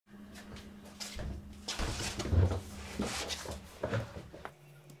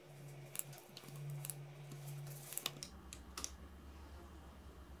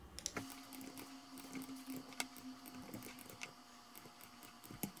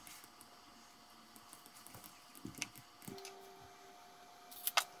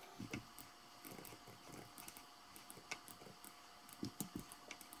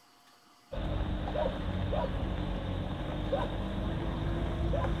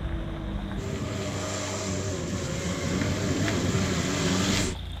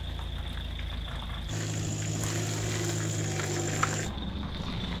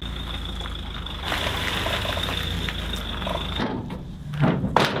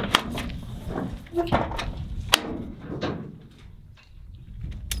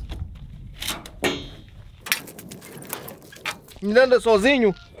Ele anda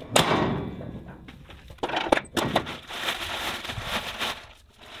sozinho.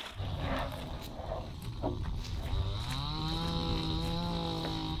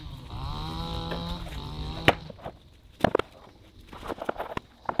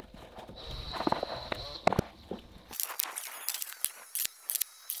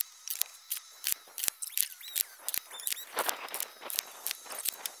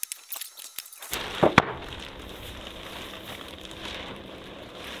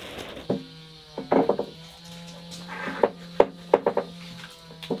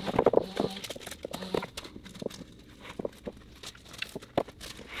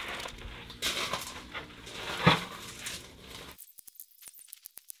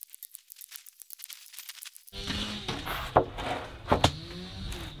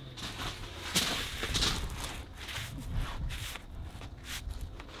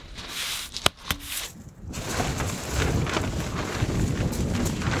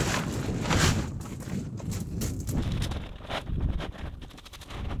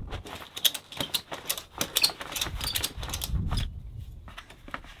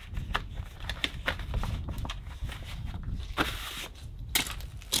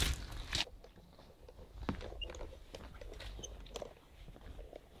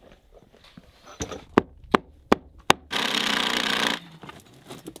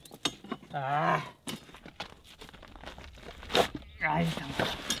 Ahí estamos.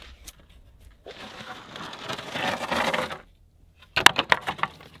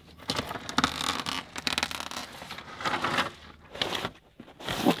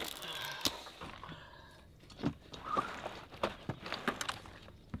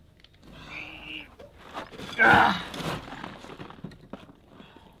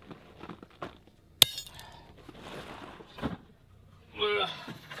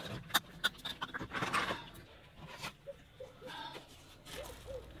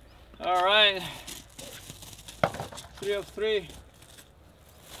 All right, 3 of 3.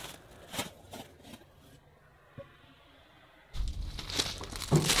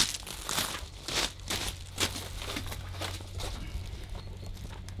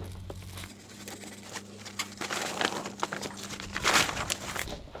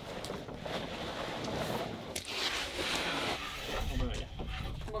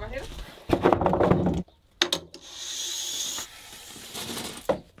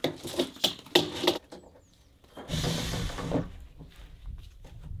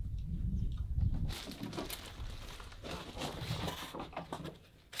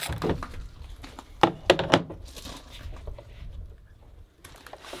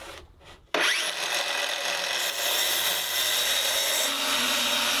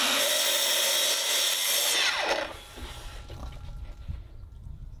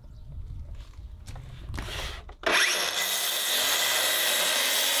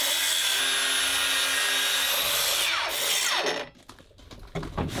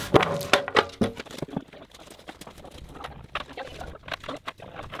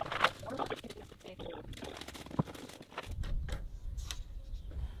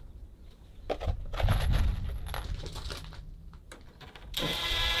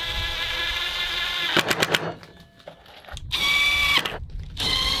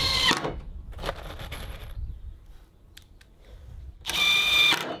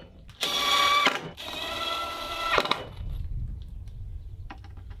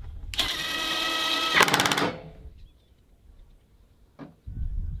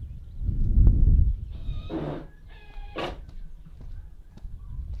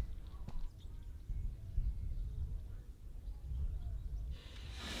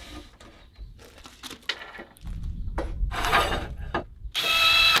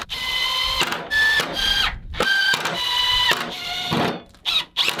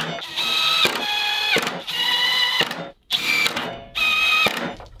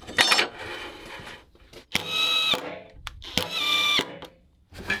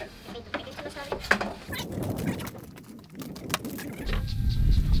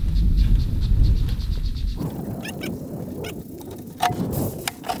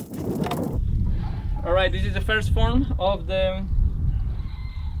 Alright, this is the first form of the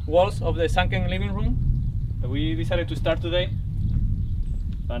walls of the sunken living room that we decided to start today.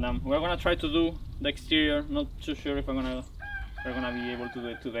 But we're gonna try to do the exterior. Not too sure if we're gonna be able to do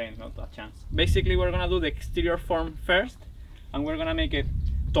it today, not a chance. Basically, we're gonna do the exterior form first, and we're gonna make it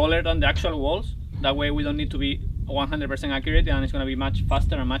taller than the actual walls. That way we don't need to be 100% accurate, and it's gonna be much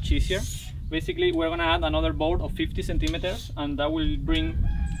faster and much easier. Basically, we're gonna add another board of 50 centimeters, and that will bring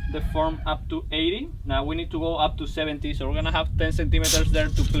the form up to 80. Now we need to go up to 70, so we're gonna have 10 centimeters there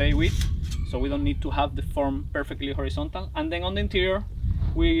to play with, so we don't need to have the form perfectly horizontal. And then on the interior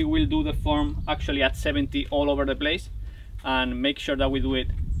we will do the form actually at 70 all over the place, and make sure that we do it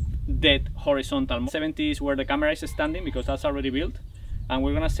dead horizontal. 70 is where the camera is standing because that's already built, and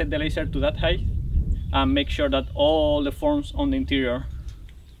we're gonna set the laser to that height and make sure that all the forms on the interior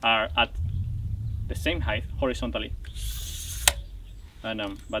are at the same height horizontally. And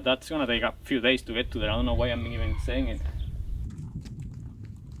but that's gonna take a few days to get to there. I don't know why I'm even saying it.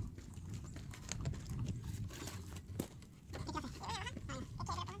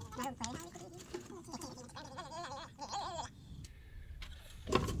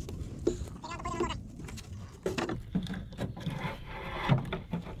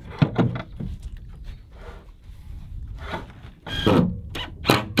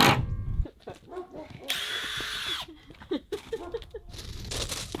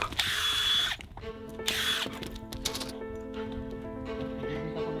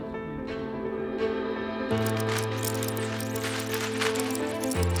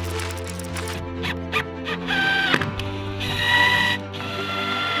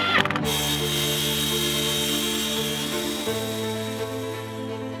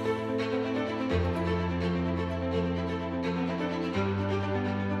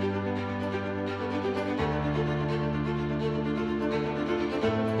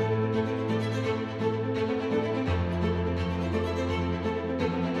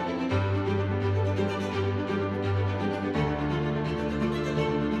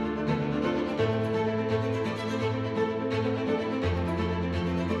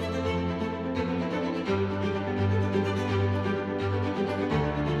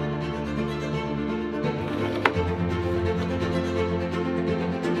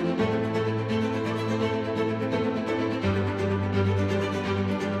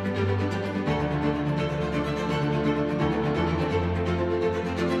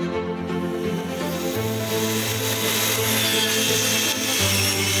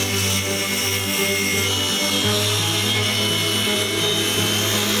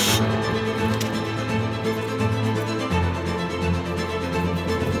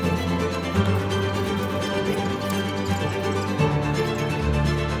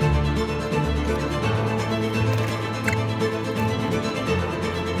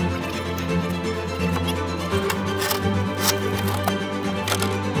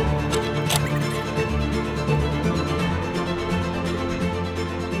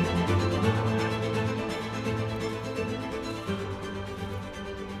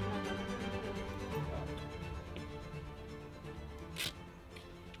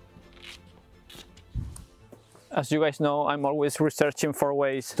 As you guys know, I'm always researching for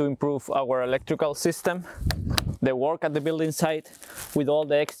ways to improve our electrical system. The work at the building site with all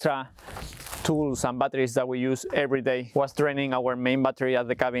the extra tools and batteries that we use every day was draining our main battery at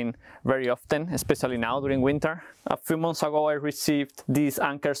the cabin very often, especially now during winter. A few months ago I received this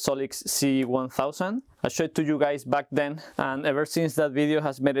Anker Solix C1000. I showed it to you guys back then, and ever since that video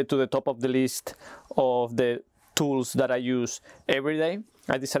has made it to the top of the list of the tools that I use every day.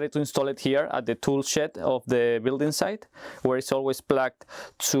 I decided to install it here at the tool shed of the building site, where it's always plugged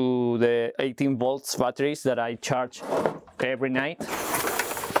to the 18 volts batteries that I charge every night,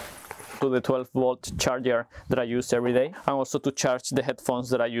 to the 12 volt charger that I use every day, and also to charge the headphones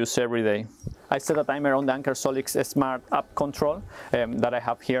that I use every day. I set a timer on the Anker Solix Smart App Control that I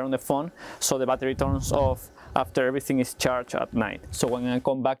have here on the phone, so the battery turns off after everything is charged at night. So when I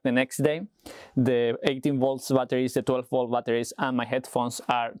come back the next day, the 18 volts batteries, the 12 volt batteries, and my headphones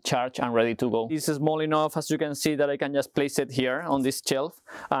are charged and ready to go. It's small enough, as you can see, that I can just place it here on this shelf,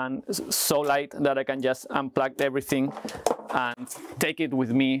 and so light that I can just unplug everything and take it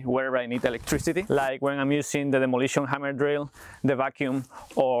with me wherever I need electricity, like when I'm using the demolition hammer drill, the vacuum,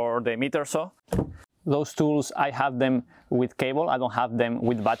 or the meter saw. Those tools, I have them with cable, I don't have them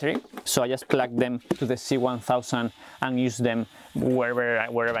with battery, so I just plug them to the C1000 and use them wherever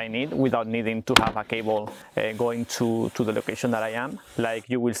I need, without needing to have a cable going to the location that I am, like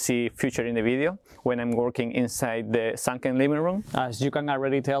you will see future in the video when I'm working inside the sunken living room. As you can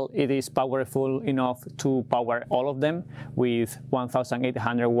already tell, it is powerful enough to power all of them with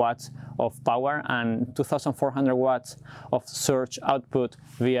 1800 watts of power and 2400 watts of surge output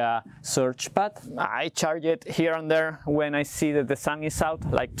via surge pad. I charge it here and there when I see that the sun is out,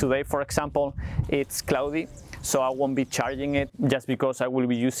 like today for example, it's cloudy, so I won't be charging it just because I will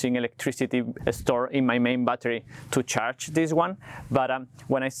be using electricity stored in my main battery to charge this one. But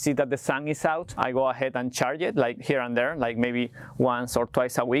when I see that the sun is out, I go ahead and charge it, like here and there, like maybe once or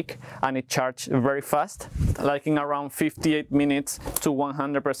twice a week, and it charges very fast, like in around 58 minutes to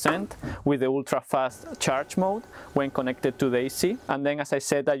 100% with the ultra fast charge mode when connected to the AC. And then, as I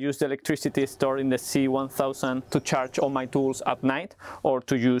said, I use the electricity stored in the C1000 to charge all my tools at night or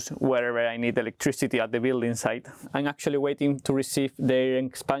to use wherever I need electricity at the building site. I'm actually waiting to receive the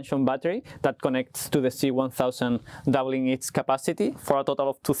expansion battery that connects to the C1000, doubling its capacity for a total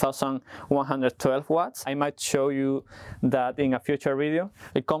of 2112 watts. I might show you that in a future video.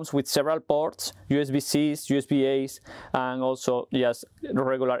 It comes with several ports, USB-Cs, USB-As, and also just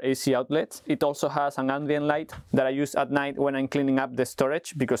regular AC outlets. It also has an ambient light that I use at night when I'm cleaning up the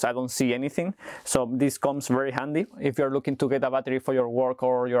storage because I don't see anything. So this comes very handy if you're looking to get a battery for your work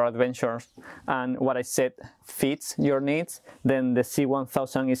or your adventures, and what I said fits your needs, then the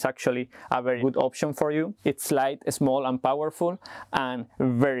C1000 is actually a very good option for you. It's light, small and powerful and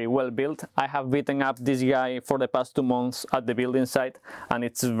very well built. I have beaten up this guy for the past 2 months at the building site and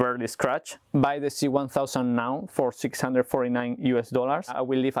it's barely scratched. Buy the C1000 now for $649 US. I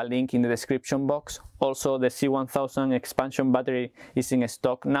will leave a link in the description box. Also, the C1000 expansion battery is in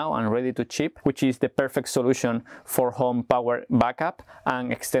stock now and ready to ship, which is the perfect solution for home power backup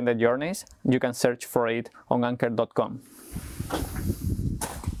and extended journeys. You can search for it on anchor.com.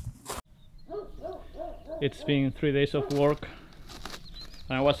 It's been 3 days of work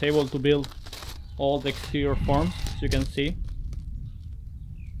and I was able to build all the exterior forms, as you can see.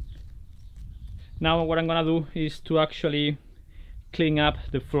 Now what I'm gonna do is to actually clean up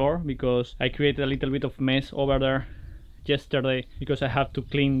the floor because I created a little bit of mess over there yesterday because I have to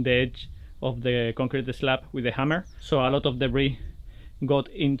clean the edge of the concrete slab with a hammer. So a lot of debris got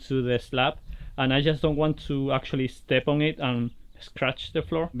into the slab and I just don't want to actually step on it and scratch the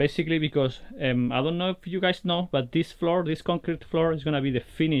floor, basically because I don't know if you guys know, but this floor, this concrete floor, is gonna be the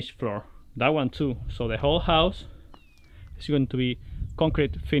finished floor, that one too. So the whole house is going to be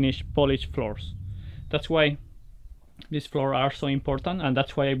concrete finished polished floors. That's why these floors are so important and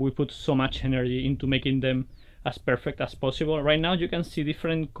that's why we put so much energy into making them as perfect as possible. Right now you can see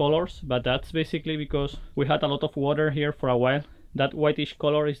different colors, but that's basically because we had a lot of water here for a while. That whitish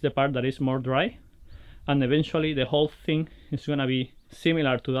color is the part that is more dry, and eventually the whole thing is gonna be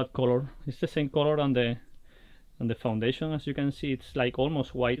similar to that color. It's the same color on the foundation. As you can see, it's like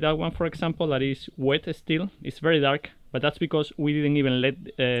almost white. That one, for example, that is wet still, it's very dark, but that's because we didn't even let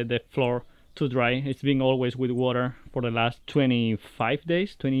the floor to dry. It's been always with water for the last 25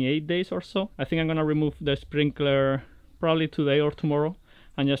 days, 28 days or so. I think I'm gonna remove the sprinkler probably today or tomorrow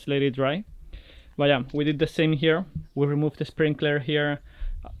and just let it dry. But yeah, we did the same here. We removed the sprinkler here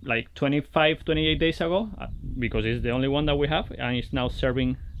like 28 days ago because it's the only one that we have and it's now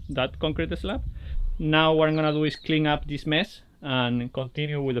serving that concrete slab. Now what I'm gonna do is clean up this mess and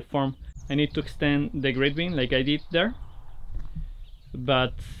continue with the form. I need to extend the grate bin like I did there,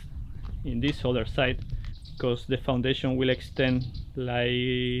 but in this other side, because the foundation will extend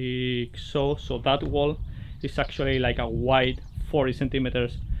like so. So that wall is actually like a wide 40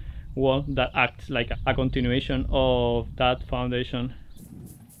 centimeters wall that acts like a continuation of that foundation.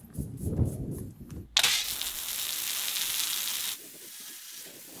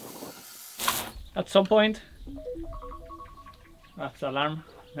 At some point, that's alarm.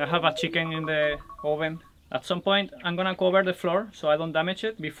 I have a chicken in the oven. At some point I'm gonna cover the floor so I don't damage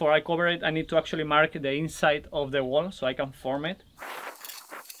it. Before I cover it, I need to actually mark the inside of the wall so I can form it.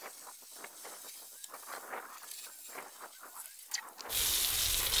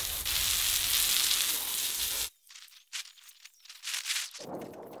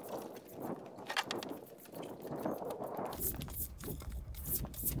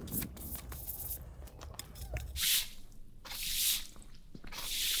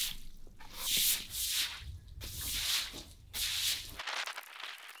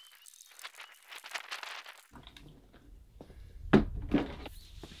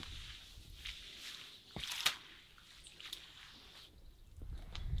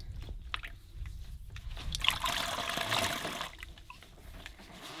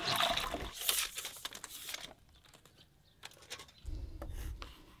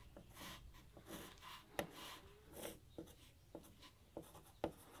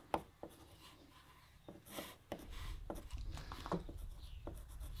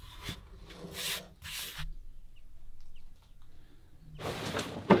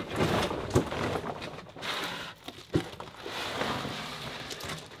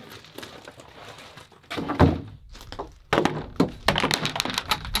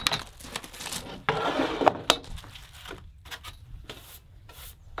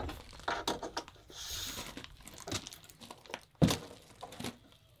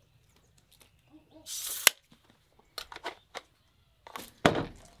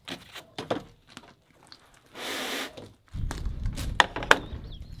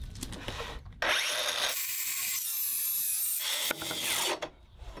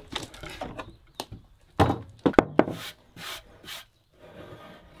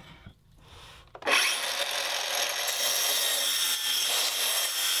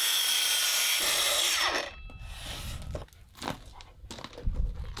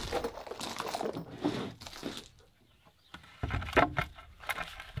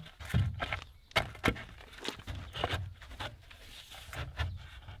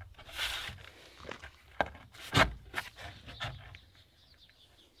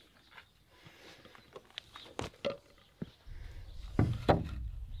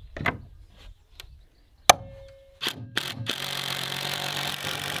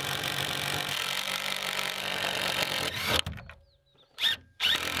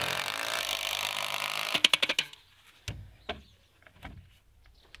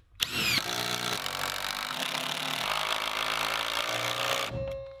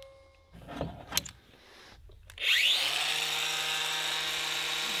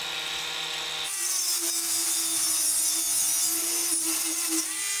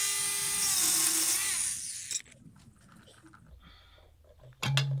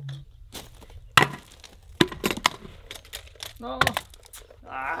 No.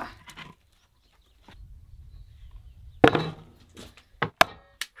 Ah.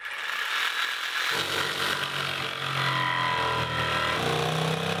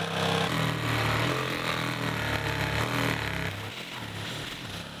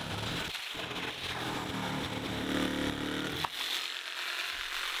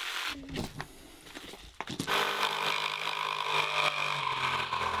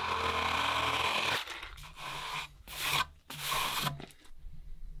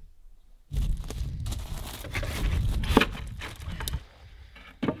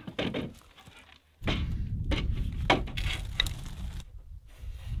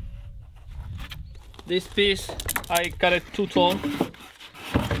 This piece, I cut it too tall.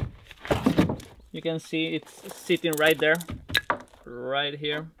 You can see it's sitting right there, right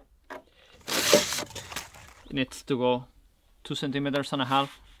here. It needs to go 2.5 centimeters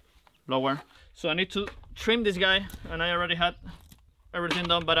lower. So I need to trim this guy, and I already had everything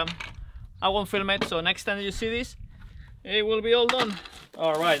done, but I won't film it. So next time you see this, it will be all done.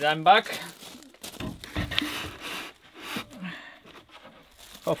 All right, I'm back.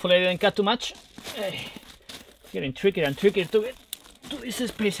 Hopefully I didn't cut too much. Getting trickier and trickier to get to these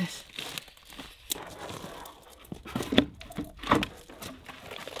spaces.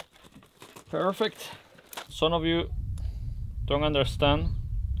 Perfect. Some of you don't understand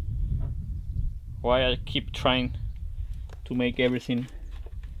why I keep trying to make everything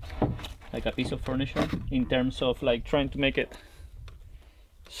like a piece of furniture, in terms of like trying to make it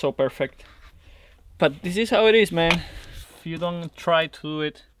so perfect. But this is how it is, man. If you don't try to do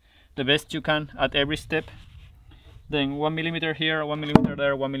it the best you can at every step, then 1 millimeter here, 1 millimeter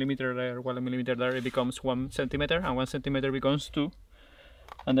there, 1 millimeter there, 1 millimeter there, it becomes 1 centimeter, and 1 centimeter becomes 2.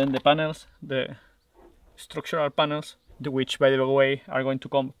 And then the panels, the structural panels, which by the way are going to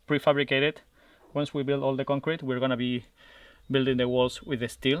come prefabricated. Once we build all the concrete, we're gonna be building the walls with the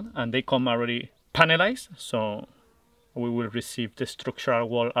steel, and they come already panelized, so we will receive the structural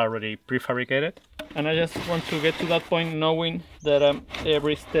wall already prefabricated. And I just want to get to that point knowing that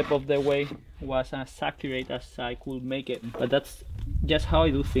every step of the way was as accurate as I could make it. But that's just how I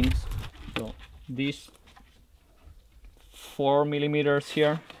do things. So these 4 millimeters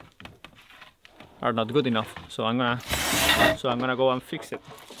here are not good enough, so I'm gonna go and fix it.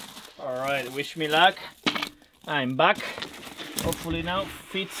 All right, wish me luck. I'm back. Hopefully now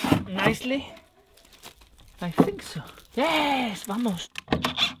fits nicely. I think so. Yes, vamos.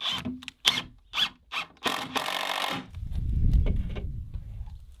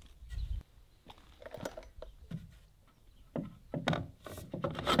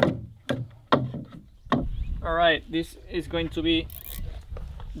 All right, this is going to be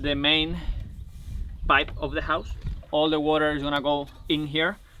the main pipe of the house. All the water is gonna go in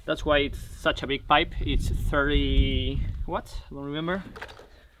here. That's why it's such a big pipe. It's 30, what? I don't remember.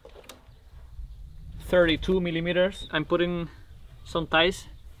 32 millimeters. I'm putting some ties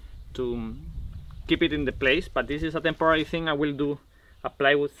to keep it in the place, but this is a temporary thing. I will do a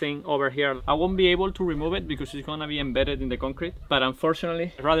plywood thing over here. I won't be able to remove it because it's gonna be embedded in the concrete, but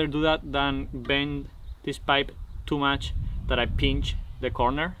unfortunately I'd rather do that than bend this pipe too much that I pinch the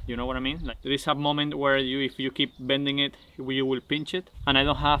corner, you know what I mean? Like, there is a moment where if you keep bending it, you will pinch it, and I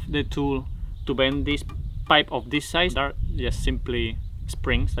don't have the tool to bend this pipe of this size. They're just simply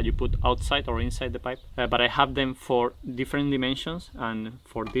springs that you put outside or inside the pipe, but I have them for different dimensions, and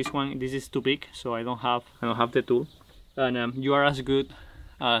for this one, this is too big, so I don't have the tool. And you are as good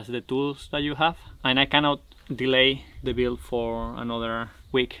as the tools that you have, and I cannot delay the build for another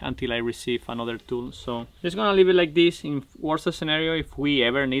week until I receive another tool. So just gonna leave it like this. In worst scenario, if we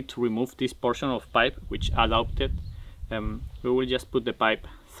ever need to remove this portion of pipe which adopted, we will just put the pipe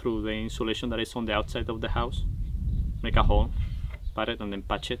through the insulation that is on the outside of the house, make a hole, pat it, and then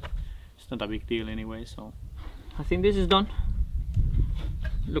patch it. It's not a big deal anyway. So I think this is done.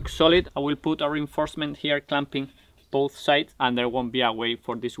 Looks solid. I will put a reinforcement here clamping both sides, and there won't be a way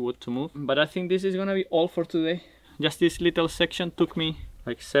for this wood to move. But I think this is gonna be all for today. Just this little section took me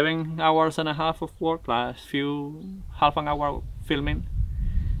like 7.5 hours of work plus half an hour filming,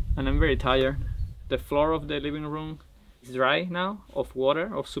 and I'm very tired. The floor of the living room is dry now of water,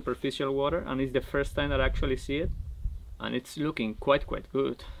 of superficial water, and it's the first time that I actually see it, and it's looking quite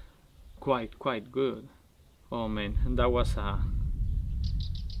good, quite good. Oh man, and that was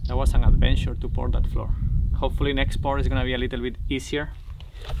an adventure to pour that floor. Hopefully next pour is gonna be a little bit easier.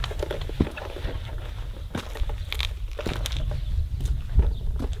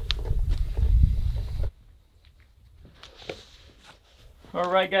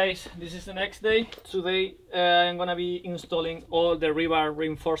 Alright guys, this is the next day. Today I'm gonna be installing all the rebar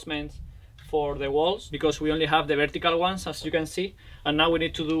reinforcements for the walls because we only have the vertical ones, as you can see, and now we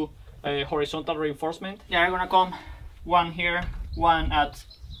need to do a horizontal reinforcement. They are gonna come one here, one at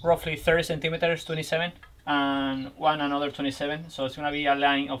roughly 30 centimeters, 27, and one another 27, so it's gonna be a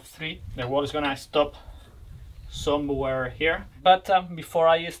line of 3. The wall is gonna stop somewhere here. But before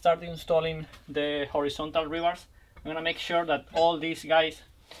I start installing the horizontal rebars, I'm gonna make sure that all these guys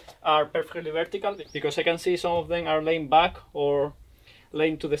are perfectly vertical, because I can see some of them are laying back or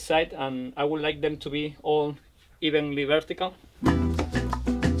laying to the side, and I would like them to be all evenly vertical.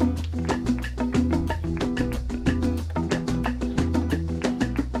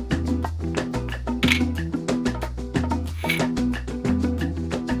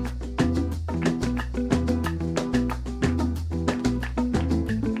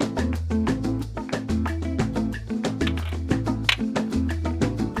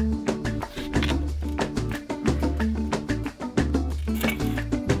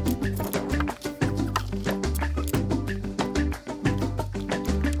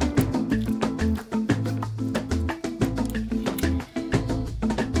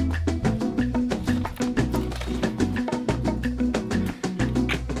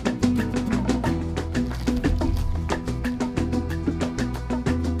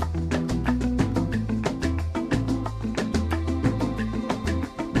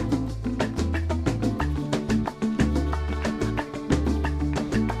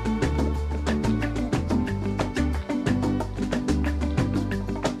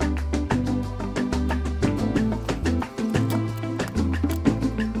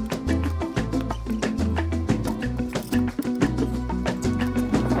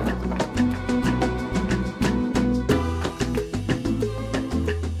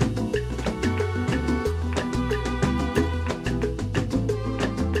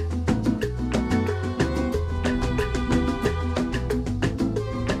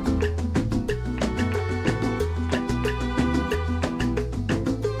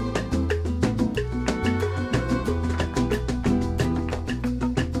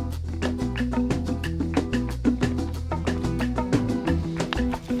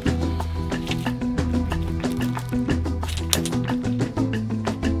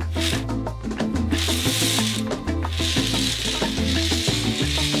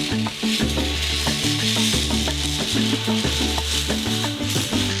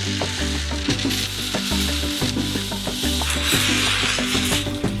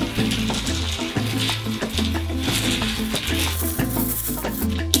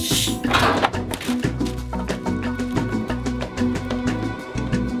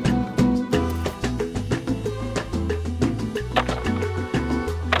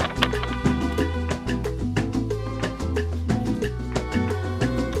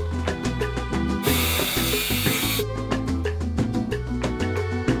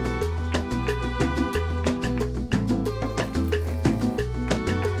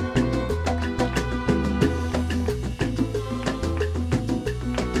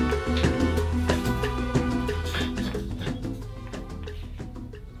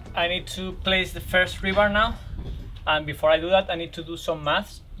 I need to place the first rebar now, and before I do that I need to do some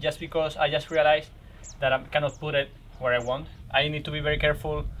maths, just because I just realized that I cannot put it where I want. I need to be very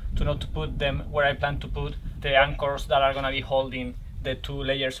careful to not to put them where I plan to put the anchors that are going to be holding the 2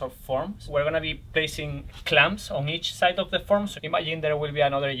 layers of forms. We're going to be placing clamps on each side of the form, so imagine there will be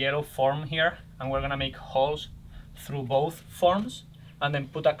another yellow form here, and we're going to make holes through both forms, and then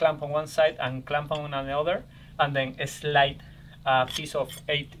put a clamp on one side and clamp on another, and then slide a piece of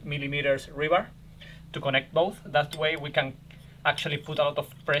 8mm rebar to connect both. That way we can actually put a lot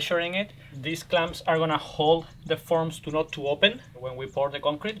of pressure in it. These clamps are gonna hold the forms to not to open when we pour the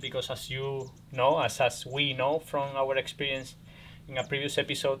concrete, because as you know, as we know from our experience in a previous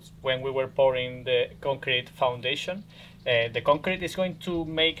episode when we were pouring the concrete foundation, the concrete is going to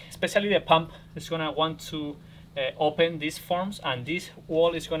make, especially the pump, is gonna want to open these forms, and this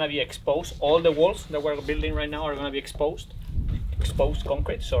wall is gonna be exposed. All the walls that we're building right now are gonna be exposed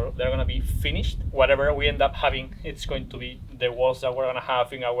concrete, so they're gonna be finished. Whatever we end up having, it's going to be the walls that we're gonna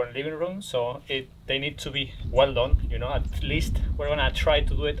have in our living room, so they need to be well done, you know. At least we're gonna try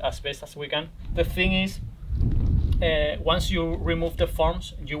to do it as best as we can. The thing is, once you remove the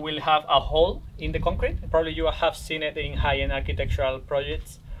forms, you will have a hole in the concrete. Probably you have seen it in high-end architectural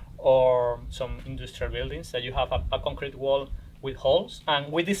projects or some industrial buildings, that you have a concrete wall with holes,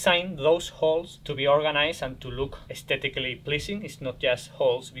 and we designed those holes to be organized and to look aesthetically pleasing. It's not just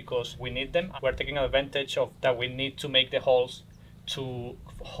holes because we need them. We're taking advantage of that. We need to make the holes to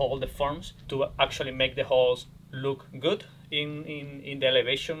hold the forms, to actually make the holes look good in the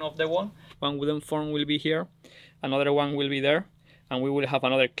elevation of the wall. One wooden form will be here, another one will be there, and we will have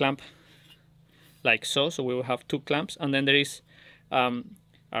another clamp like so. So we will have 2 clamps, and then there is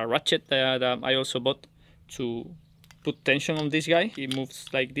a ratchet that I also bought to put tension on this guy. It moves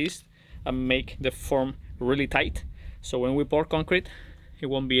like this and make the form really tight. So when we pour concrete, it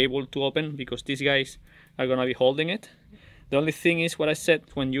won't be able to open because these guys are gonna be holding it. The only thing is what I said,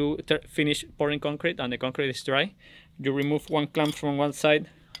 when you finish pouring concrete and the concrete is dry, you remove 1 clamp from one side,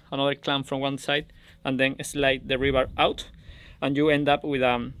 another clamp from one side, and then slide the rebar out, and you end up with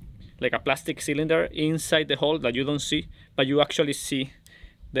like a plastic cylinder inside the hole that you don't see, but you actually see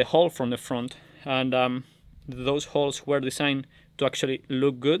the hole from the front. And those holes were designed to actually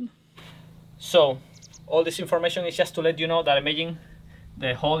look good. So all this information is just to let you know that imagine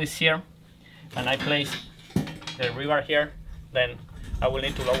the hole is here and I place the rebar here, then I will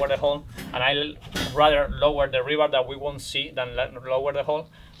need to lower the hole, and I'll rather lower the rebar that we won't see than lower the hole.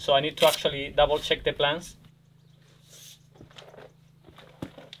 So I need to actually double check the plans.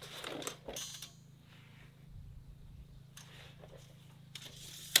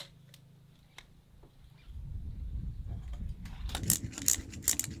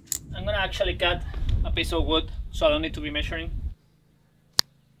 I'm gonna actually cut a piece of wood, so I don't need to be measuring.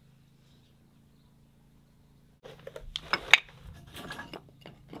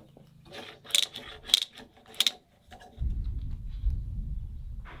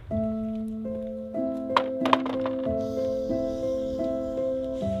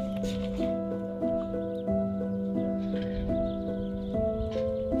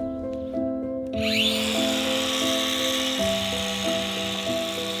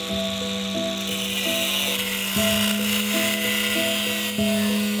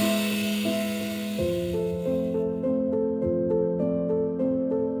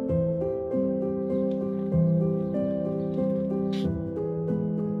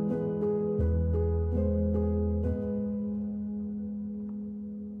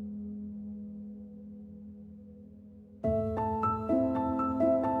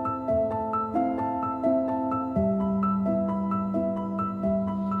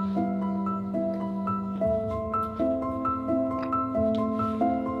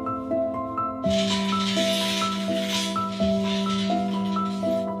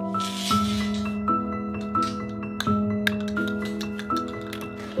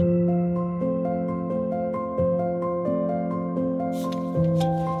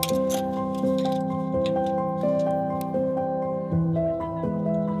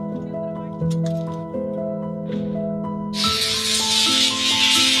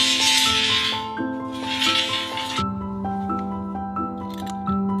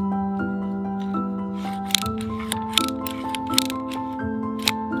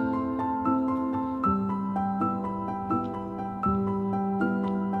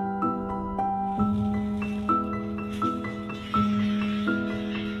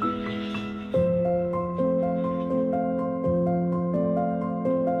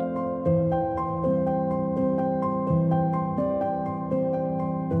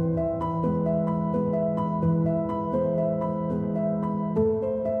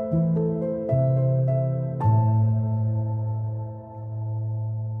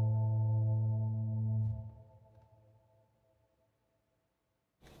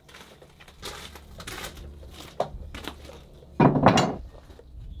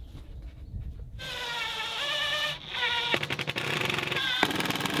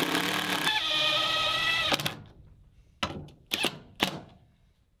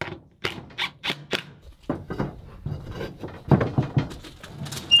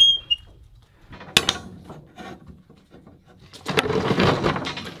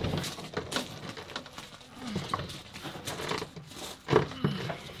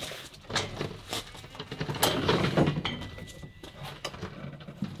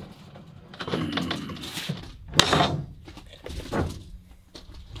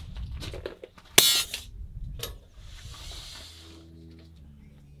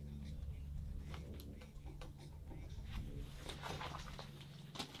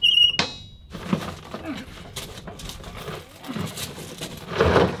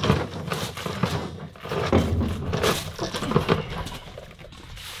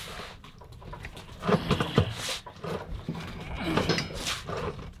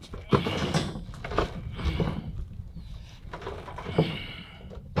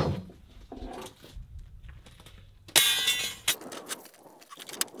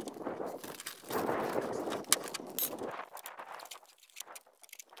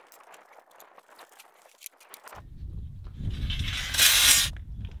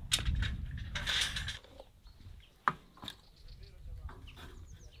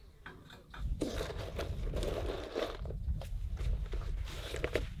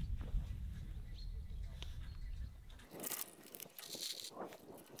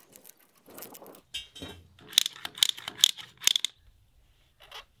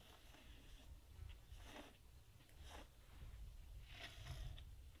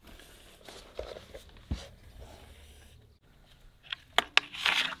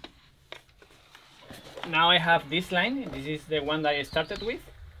 now I have this line. This is the one that I started with.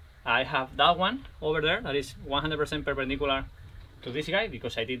 I have that one over there that is 100% perpendicular to this guy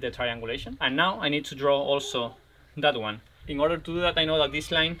because I did the triangulation. And now I need to draw also that one. In order to do that, I know that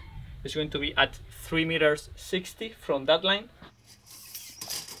this line is going to be at 3 meters 60 from that line.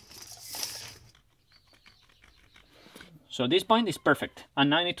 So this point is perfect. And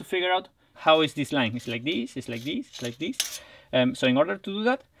now I need to figure out how is this line. It's like this, it's like this, it's like this. So in order to do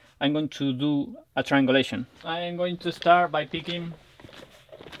that, I'm going to do a triangulation. I am going to start by picking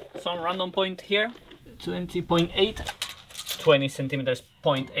some random point here, 20.8, 20 centimeters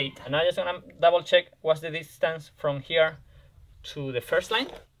 0.8. And I'm just gonna double check what's the distance from here to the first line.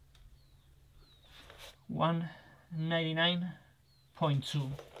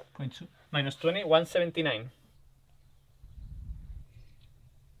 199.2 minus 20, 179.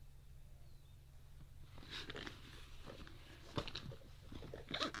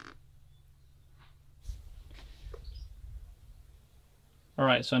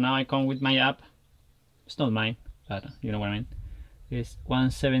 Alright, so now I come with my app. It's not mine, but you know what I mean. It's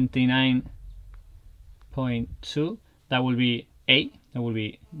 179.2. That will be A. That will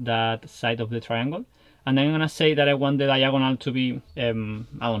be that side of the triangle. And then I'm gonna say that I want the diagonal to be, I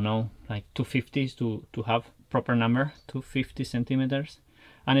don't know, like 250 to have proper number, 250 centimeters.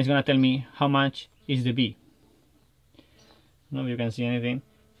 And it's gonna tell me how much is the B. I don't know if you can see anything.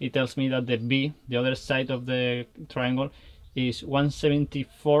 It tells me that the B, the other side of the triangle, is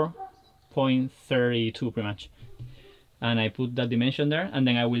 174.32 pretty much. And I put that dimension there, and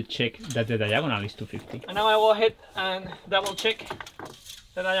then I will check that the diagonal is 250. And now I go ahead and double check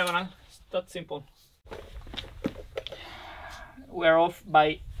the diagonal. It's that simple. We're off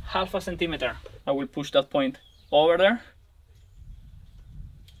by half a centimeter. I will push that point over there.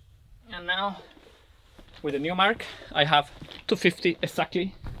 And now with the new mark I have 250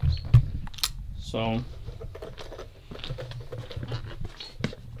 exactly. So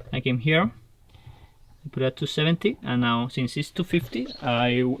I came here, put at 270, and now since it's 250,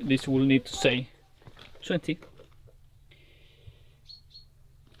 this will need to say 20.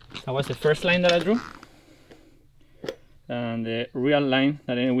 That was the first line that I drew, and the real line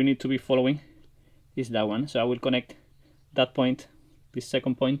that we need to be following is that one. So I will connect that point, this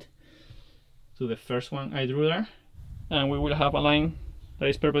second point, to the first one I drew there, and we will have a line that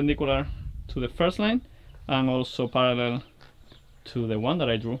is perpendicular to the first line and also parallel to the one that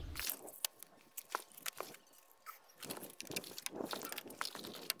I drew.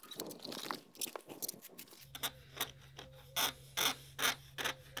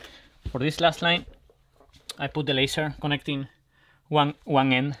 For this last line, I put the laser connecting one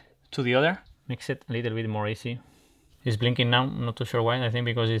end to the other. Makes it a little bit more easy. It's blinking now, I'm not too sure why. I think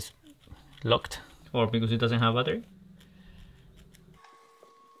because it's locked or because it doesn't have battery.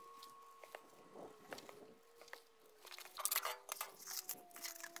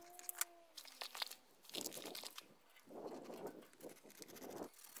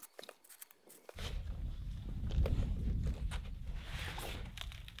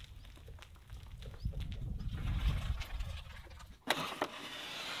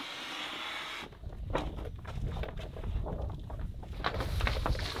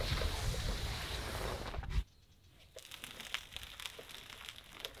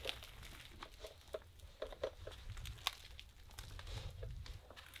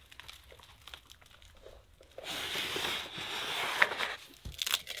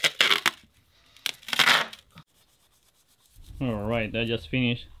 Alright, I just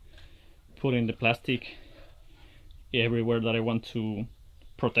finished putting the plastic everywhere that I want to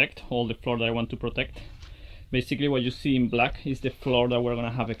protect, all the floor that I want to protect. Basically what you see in black is the floor that we're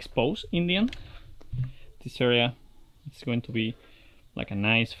gonna have exposed in the end. This area is going to be like a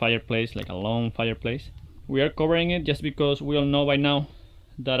nice fireplace, like a long fireplace. We are covering it just because we all know by now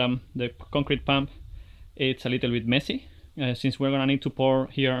that the concrete pump, it's a little bit messy, since we're gonna need to pour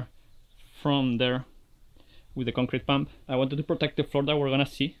here from there with the concrete pump. I wanted to protect the floor that we're gonna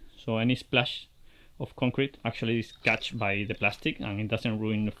see, so any splash of concrete actually is catched by the plastic and it doesn't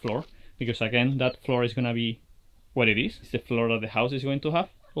ruin the floor, because again that floor is gonna be what it is. It's the floor that the house is going to have.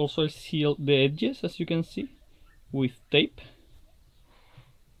 Also seal the edges, as you can see, with tape.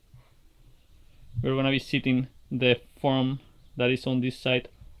 We're gonna be sitting the form that is on this side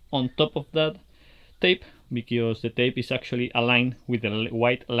on top of that tape, because the tape is actually aligned with the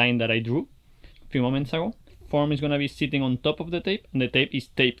white line that I drew a few moments ago. Form is going to be sitting on top of the tape, and the tape is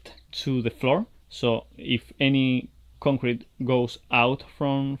taped to the floor, so if any concrete goes out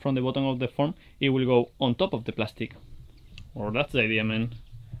from the bottom of the form, it will go on top of the plastic. Or that's the idea, man.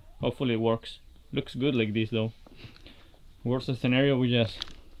 Hopefully it works. Looks good like this though. Worst scenario, we just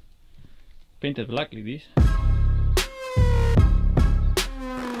painted black like this.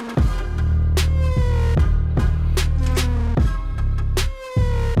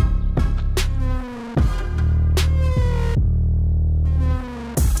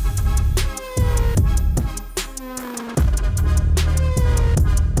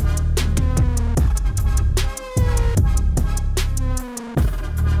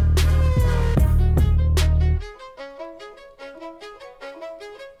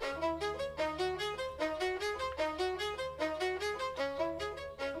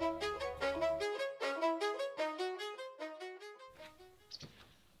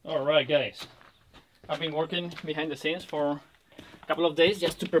 Alright guys, I've been working behind the scenes for a couple of days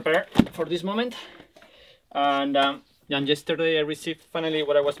just to prepare for this moment, and yesterday I received finally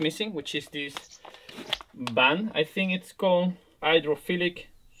what I was missing, which is this band. I think it's called hydrophilic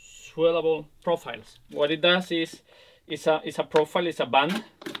swellable profiles. What it does is it's a profile, it's a band,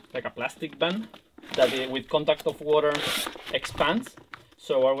 like a plastic band that with contact of water expands.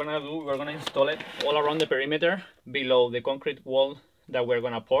 So what we're gonna do, we're gonna install it all around the perimeter below the concrete wall that we're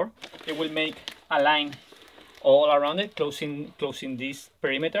gonna pour. It will make a line all around it, closing this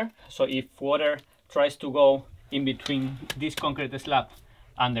perimeter. So if water tries to go in between this concrete slab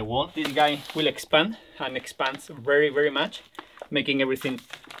and the wall, this guy will expand, and expands very, very much, making everything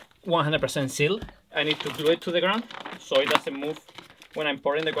 100% sealed. I need to glue it to the ground so it doesn't move when I'm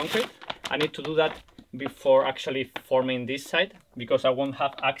pouring the concrete. I need to do that before actually forming this side, because I won't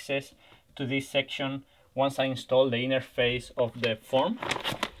have access to this section once I install the inner face of the form.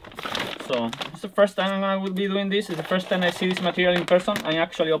 So it's the first time I will be doing this. It's the first time I see this material in person. I'm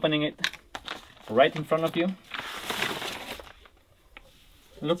actually opening it right in front of you.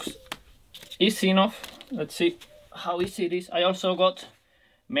 Looks easy enough. Let's see how easy it is. I also got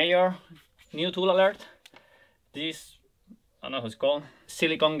major new tool alert. This, I don't know what it's called,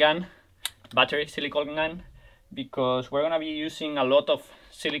 silicone gun, battery silicone gun, because we're gonna be using a lot of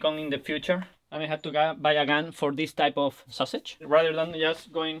silicone in the future. And I had to buy a gun for this type of sausage. Rather than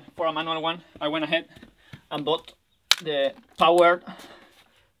just going for a manual one, I went ahead and bought the powered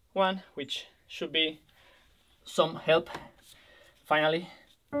one, which should be some help finally.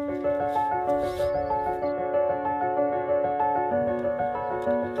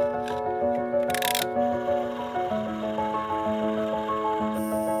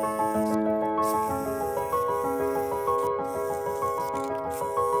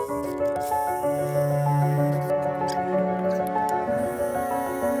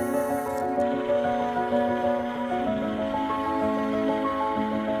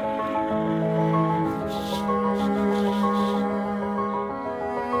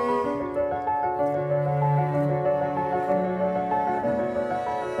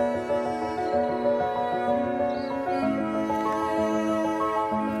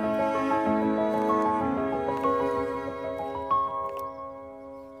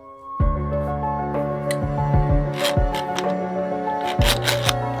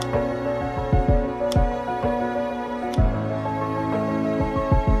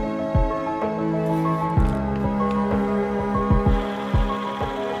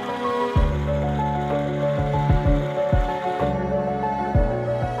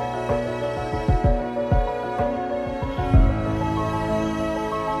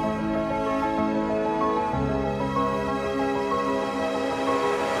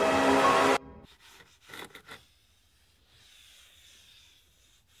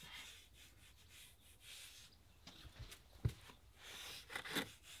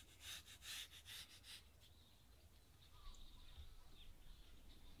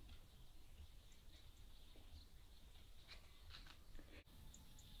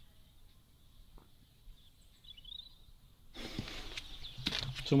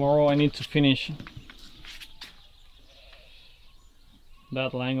 Tomorrow I need to finish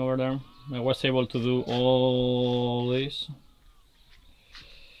that line over there. I was able to do all this.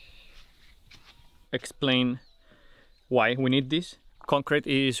 Explain why we need this. Concrete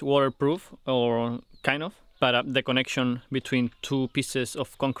is waterproof, or kind of, but the connection between two pieces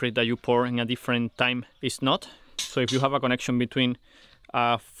of concrete that you pour in a different time is not. So if you have a connection between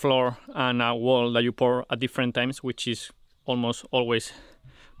a floor and a wall that you pour at different times, which is almost always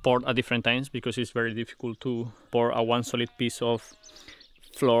poured at different times, because it's very difficult to pour a one solid piece of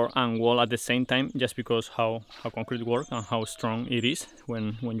floor and wall at the same time, just because how concrete works and how strong it is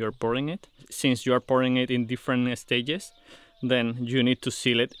when you're pouring it. Since you are pouring it in different stages, then you need to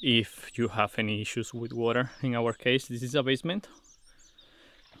seal it if you have any issues with water. In our case, this is a basement.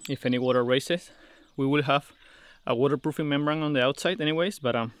 If any water raises, we will have a waterproofing membrane on the outside anyways,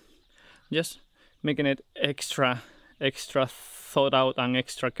 but just making it extra thought out and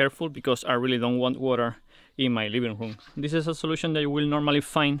extra careful because I really don't want water in my living room. This is a solution that you will normally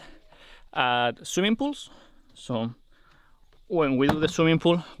find at swimming pools. So when we do the swimming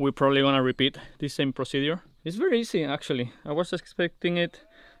pool, we're probably gonna repeat the same procedure. It's very easy actually. I was expecting it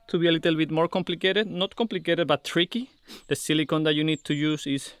to be a little bit more complicated. Not complicated, but tricky. The silicone that you need to use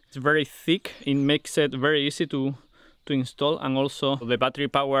is very thick. It makes it very easy to install, and also the battery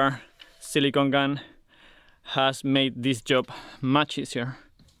power silicone gun has made this job much easier.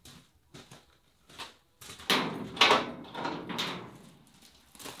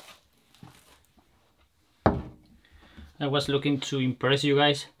 I was looking to impress you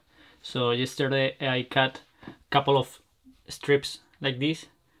guys, so yesterday I cut a couple of strips like this,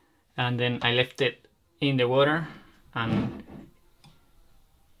 and then I left it in the water, and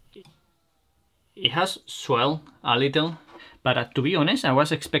it has swelled a little, but to be honest, I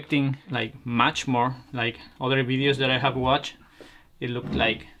was expecting like much more. Like other videos that I have watched, it looked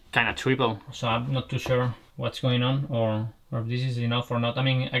like kind of triple, so I'm not too sure what's going on, or if this is enough or not. I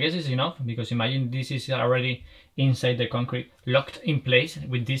mean, I guess it's enough, because imagine this is already inside the concrete, locked in place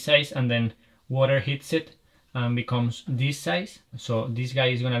with this size, and then water hits it and becomes this size. So this guy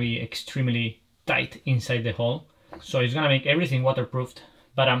is gonna be extremely tight inside the hole, so it's gonna make everything waterproofed.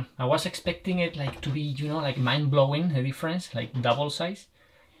 But I was expecting it like to be, you know, like mind-blowing, the difference, like double size.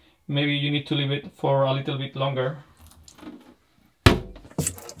 Maybe you need to leave it for a little bit longer.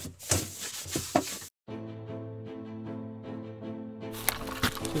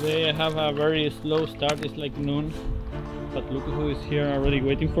 Today I have a very slow start. It's like noon, but look who is here already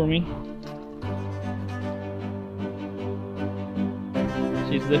waiting for me.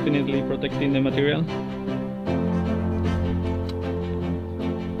 She's definitely protecting the material.